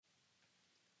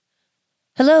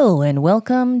Hello, and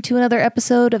welcome to another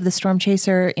episode of the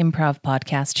Stormchaser Improv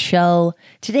Podcast Show.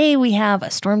 Today we have a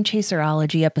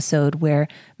Stormchaserology episode where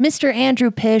Mr. Andrew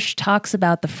Pish talks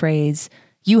about the phrase,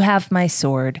 "You have my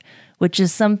sword," which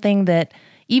is something that,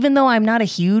 even though I'm not a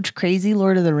huge, crazy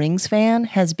Lord of the Rings fan,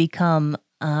 has become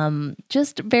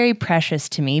just very precious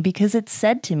to me because it's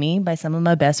said to me by some of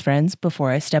my best friends before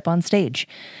I step on stage.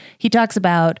 He talks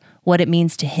about what it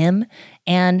means to him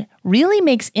and really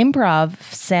makes improv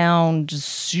sound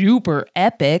super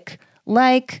epic,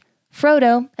 like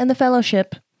Frodo and the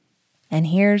Fellowship. And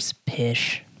here's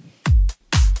Pish.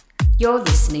 You're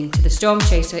listening to the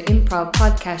Stormchaser Improv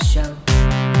Podcast Show.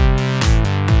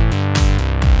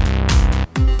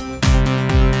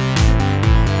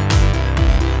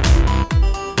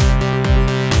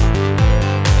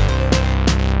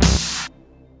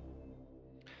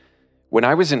 When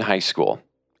I was in high school,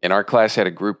 and our class had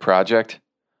a group project,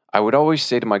 I would always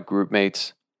say to my group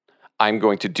mates, I'm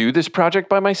going to do this project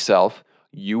by myself,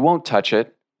 you won't touch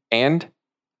it, and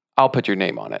I'll put your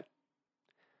name on it.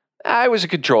 I was a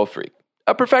control freak,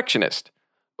 a perfectionist,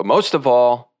 but most of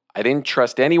all, I didn't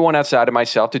trust anyone outside of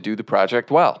myself to do the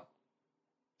project well.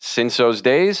 Since those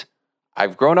days,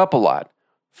 I've grown up a lot,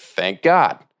 thank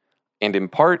God, and in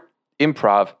part,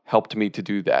 improv helped me to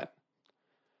do that.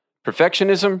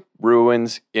 Perfectionism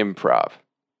ruins improv,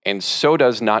 and so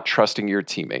does not trusting your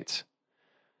teammates.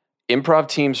 Improv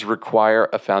teams require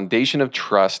a foundation of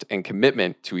trust and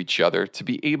commitment to each other to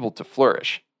be able to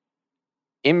flourish.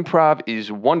 Improv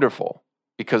is wonderful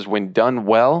because when done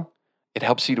well, it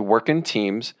helps you to work in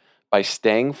teams by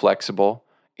staying flexible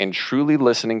and truly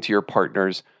listening to your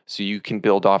partners so you can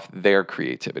build off their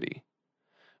creativity.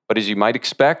 But as you might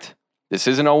expect, this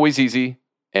isn't always easy,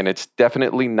 and it's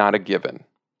definitely not a given.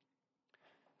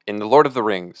 In The Lord of the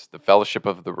Rings, The Fellowship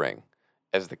of the Ring,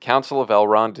 as the Council of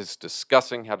Elrond is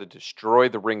discussing how to destroy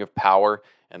the Ring of Power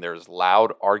and there is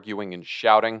loud arguing and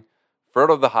shouting,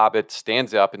 Frodo the Hobbit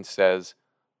stands up and says,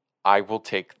 I will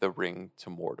take the ring to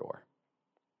Mordor.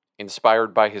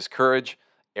 Inspired by his courage,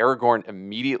 Aragorn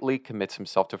immediately commits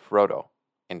himself to Frodo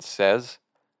and says,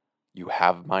 You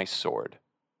have my sword.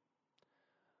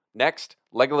 Next,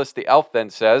 Legolas the elf then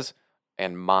says,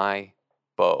 And my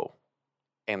bow.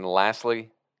 And lastly,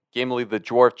 Gimli the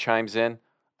dwarf chimes in,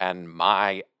 and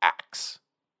my axe.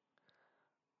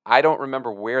 I don't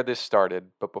remember where this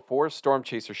started, but before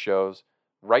Stormchaser shows,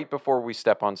 right before we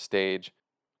step on stage,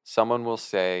 someone will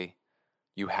say,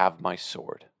 You have my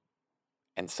sword.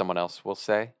 And someone else will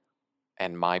say,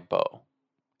 And my bow.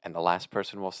 And the last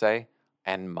person will say,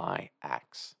 And my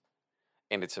axe.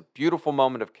 And it's a beautiful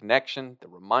moment of connection that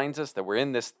reminds us that we're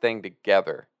in this thing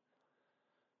together.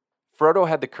 Frodo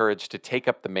had the courage to take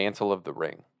up the mantle of the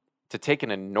ring, to take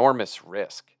an enormous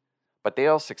risk, but they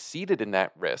all succeeded in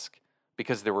that risk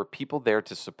because there were people there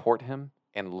to support him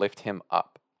and lift him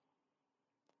up.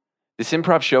 This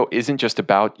improv show isn't just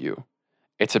about you.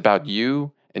 It's about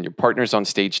you and your partners on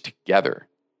stage together.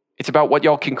 It's about what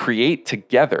y'all can create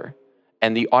together,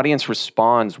 and the audience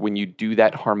responds when you do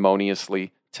that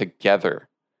harmoniously together.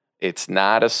 It's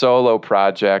not a solo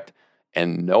project,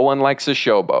 and no one likes a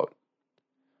showboat.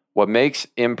 What makes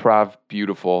improv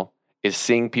beautiful is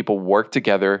seeing people work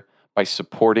together by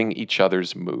supporting each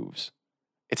other's moves.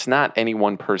 It's not any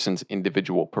one person's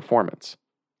individual performance.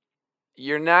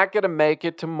 You're not going to make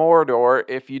it to Mordor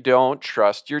if you don't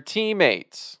trust your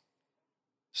teammates.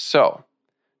 So,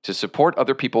 to support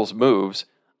other people's moves,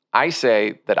 I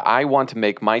say that I want to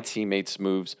make my teammates'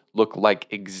 moves look like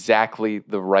exactly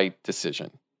the right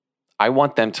decision. I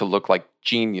want them to look like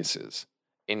geniuses,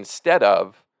 instead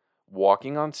of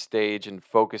walking on stage and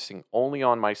focusing only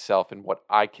on myself and what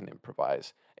I can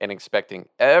improvise, and expecting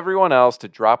everyone else to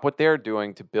drop what they're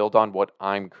doing to build on what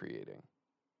I'm creating.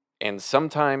 And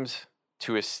sometimes,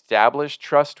 to establish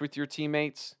trust with your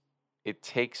teammates, it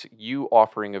takes you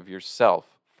offering of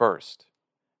yourself first.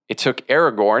 It took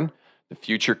Aragorn, the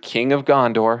future king of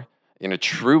Gondor, in a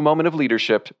true moment of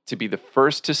leadership, to be the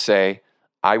first to say,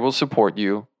 I will support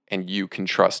you and you can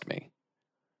trust me.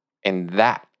 And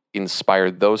that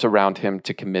inspired those around him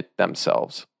to commit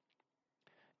themselves.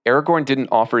 Aragorn didn't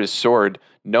offer his sword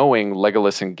knowing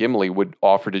Legolas and Gimli would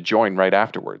offer to join right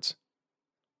afterwards.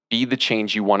 Be the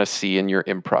change you want to see in your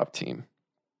improv team.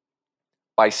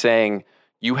 By saying,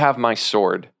 you have my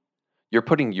sword, you're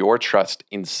putting your trust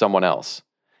in someone else,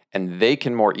 and they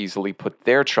can more easily put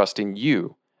their trust in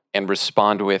you and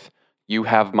respond with, you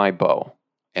have my bow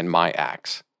and my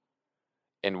axe.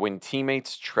 And when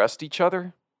teammates trust each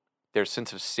other, their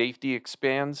sense of safety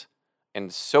expands,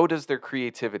 and so does their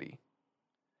creativity.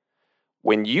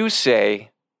 When you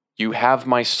say, you have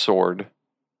my sword,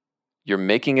 you're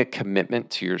making a commitment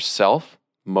to yourself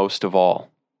most of all.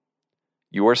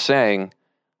 You are saying,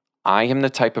 I am the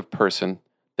type of person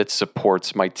that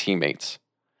supports my teammates.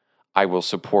 I will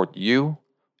support you,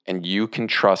 and you can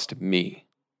trust me.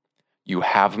 You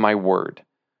have my word,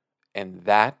 and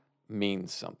that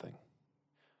means something.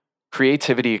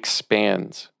 Creativity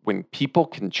expands when people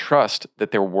can trust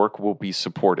that their work will be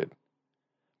supported.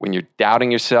 When you're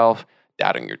doubting yourself,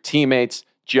 doubting your teammates,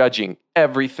 judging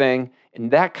everything, in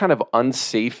that kind of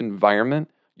unsafe environment,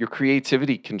 your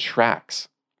creativity contracts.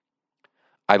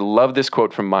 I love this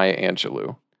quote from Maya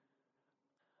Angelou.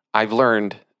 I've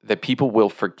learned that people will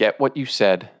forget what you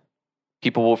said,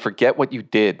 people will forget what you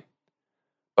did,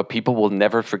 but people will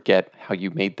never forget how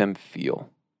you made them feel.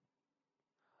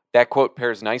 That quote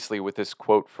pairs nicely with this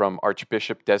quote from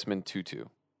Archbishop Desmond Tutu.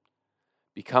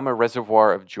 Become a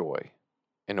reservoir of joy,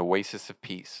 an oasis of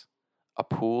peace, a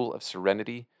pool of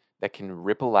serenity that can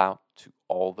ripple out to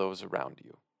all those around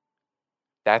you.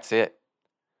 That's it.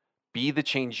 Be the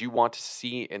change you want to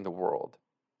see in the world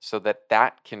so that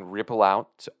that can ripple out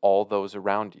to all those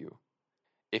around you.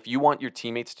 If you want your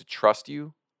teammates to trust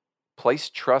you, place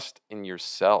trust in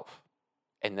yourself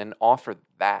and then offer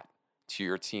that to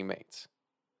your teammates.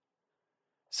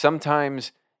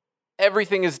 Sometimes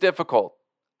everything is difficult.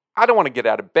 I don't want to get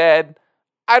out of bed.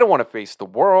 I don't want to face the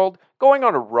world. Going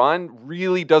on a run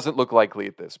really doesn't look likely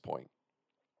at this point.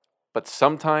 But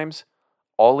sometimes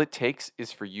all it takes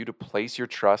is for you to place your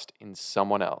trust in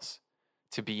someone else,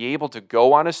 to be able to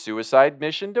go on a suicide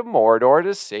mission to Mordor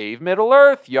to save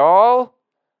Middle-earth, y'all.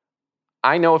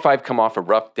 I know if I've come off a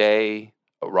rough day,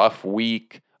 a rough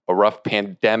week, a rough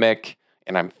pandemic,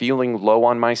 and I'm feeling low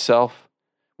on myself,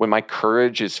 when my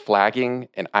courage is flagging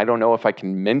and I don't know if I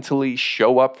can mentally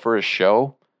show up for a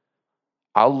show,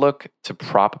 I'll look to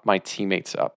prop my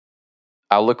teammates up.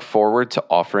 I'll look forward to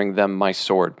offering them my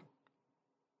sword.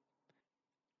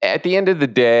 At the end of the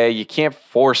day, you can't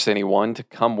force anyone to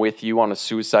come with you on a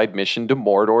suicide mission to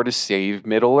Mordor to save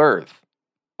Middle-earth.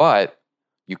 But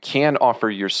you can offer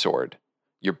your sword,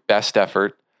 your best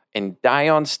effort, and die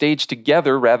on stage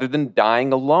together rather than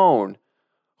dying alone.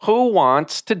 Who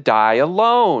wants to die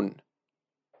alone?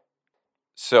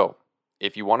 So,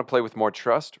 if you want to play with more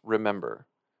trust, remember,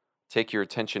 take your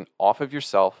attention off of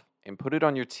yourself and put it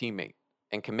on your teammate,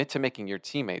 and commit to making your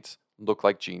teammates look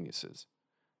like geniuses.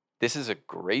 This is a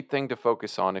great thing to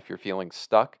focus on if you're feeling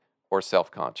stuck or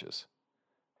self-conscious.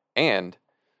 And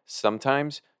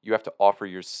sometimes you have to offer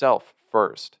yourself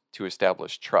first to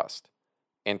establish trust.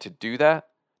 And to do that,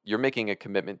 you're making a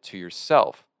commitment to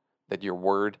yourself that your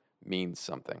word means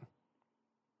something.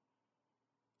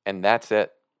 And that's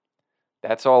it.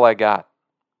 That's all I got.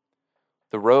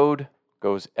 The road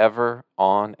goes ever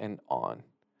on, and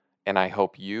I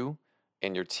hope you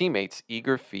and your teammates'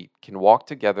 eager feet can walk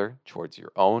together towards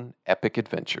your own epic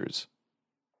adventures.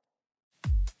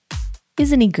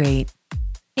 Isn't he great?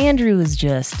 Andrew is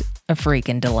just a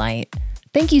freaking delight.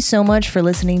 Thank you so much for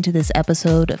listening to this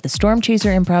episode of the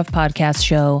Stormchaser Improv Podcast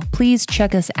Show. Please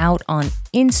check us out on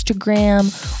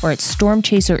Instagram or at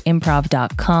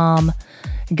stormchaserimprov.com.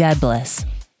 God bless.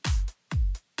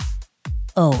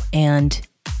 Oh, and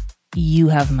you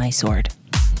have my sword.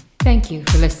 Thank you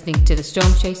for listening to the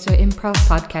Stormchaser Improv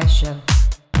Podcast Show.